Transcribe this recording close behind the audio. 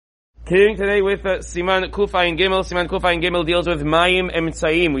Continuing today with Siman Kufayin Gimel. Siman Kufayin Gimel deals with Mayim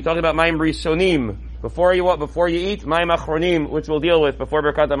Emtsaim. We talked about Mayim Rishonim. Before you eat, Mayim Achronim, which we'll deal with before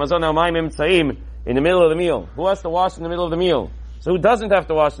Birkat Hamazon. Now Mayim Emtsaim, in the middle of the meal. Who has to wash in the middle of the meal? So who doesn't have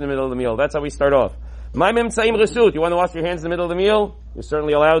to wash in the middle of the meal? That's how we start off. Mayim Emtsaim Reshut. You want to wash your hands in the middle of the meal? You're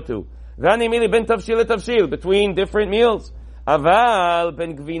certainly allowed to. Vani Mili ben Tavshil Tavshil, between different meals. Aval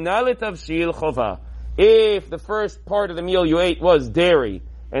ben Gvina Tavshil Chova. If the first part of the meal you ate was dairy,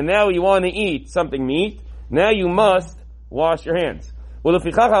 and now you want to eat something meat, now you must wash your hands. Which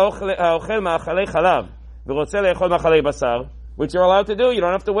you're allowed to do. You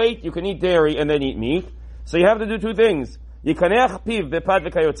don't have to wait. You can eat dairy and then eat meat. So you have to do two things. You have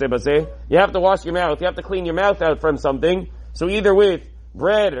to wash your mouth. You have to clean your mouth out from something. So either with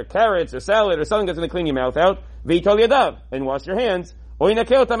bread or carrots or salad or something that's going to clean your mouth out, and wash your hands.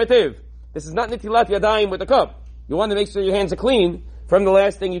 This is not nitilat yadayim with a cup. You want to make sure your hands are clean from the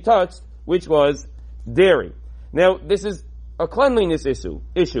last thing you touched, which was dairy. Now, this is a cleanliness issue.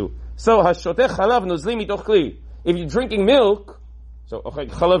 So, hashotech chalav nuzli mitoch kli. If you're drinking milk, so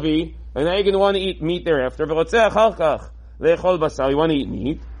chalavi, and now you're going to want to eat meat thereafter. V'rotzeh achar kach le'echol basar. You want to eat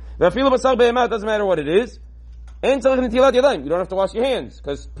meat. V'afilu basar be'emat, doesn't matter what it is. And tzarich nitilat yadayim. You don't have to wash your hands,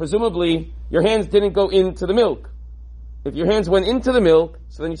 because presumably your hands didn't go into the milk. If your hands went into the milk,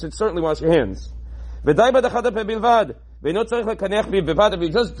 so then you should certainly wash your hands. V'day b'dachad pe bilvad. If you're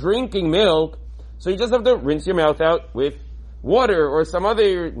just drinking milk, so you just have to rinse your mouth out with water or some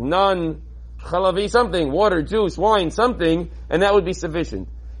other non-chalavi something, water, juice, wine, something, and that would be sufficient.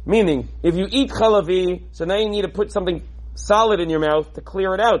 Meaning, if you eat chalavi, so now you need to put something solid in your mouth to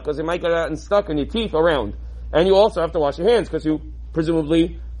clear it out, because it might get out and stuck in your teeth around. And you also have to wash your hands, because you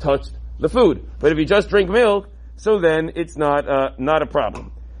presumably touched the food. But if you just drink milk, so then it's not a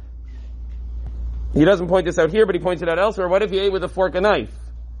problem. He doesn't point this out here, but he points it out elsewhere. What if you ate with a fork and knife?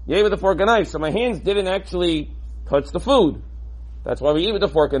 You ate with a fork and knife, so my hands didn't actually touch the food. That's why we eat with a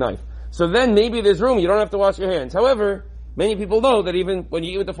fork and knife. So then maybe there's room, you don't have to wash your hands. However, many people know that even when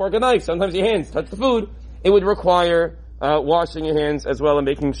you eat with a fork and knife, sometimes your hands touch the food. It would require washing your hands as well and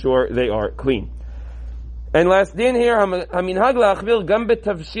making sure they are clean. And last din here, המנהג להחביר גם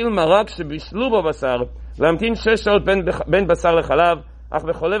בתבשיל מרק שבישלו בו בשר, להמתין 6 שעות בין בשר לחלב, אך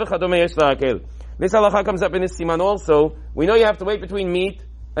בחולה וכדומה יש להקל. This halacha comes up in this siman also. We know you have to wait between meat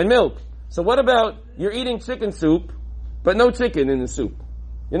and milk. So what about you're eating chicken soup, but no chicken in the soup?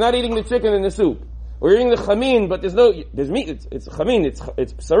 You're not eating the chicken in the soup. Or you're eating the chamin, but there's meat, it's chamin,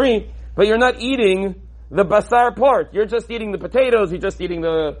 it's psari, but you're not eating the basar part. You're just eating the potatoes, you're just eating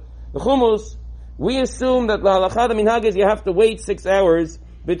the hummus. We assume that la halacha the minhag is you have to wait 6 hours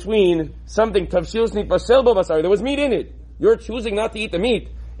between something tavshil snit basel bo basar. There was meat in it. You're choosing not to eat the meat.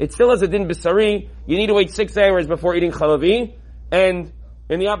 It still has a din bisari. You need to wait 6 hours before eating chalavi. And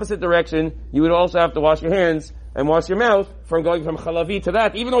in the opposite direction, you would also have to wash your hands and wash your mouth from going from chalavi to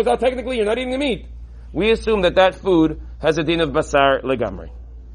that, even though it's not technically, you're not eating the meat. We assume that food has a din of basar legamri.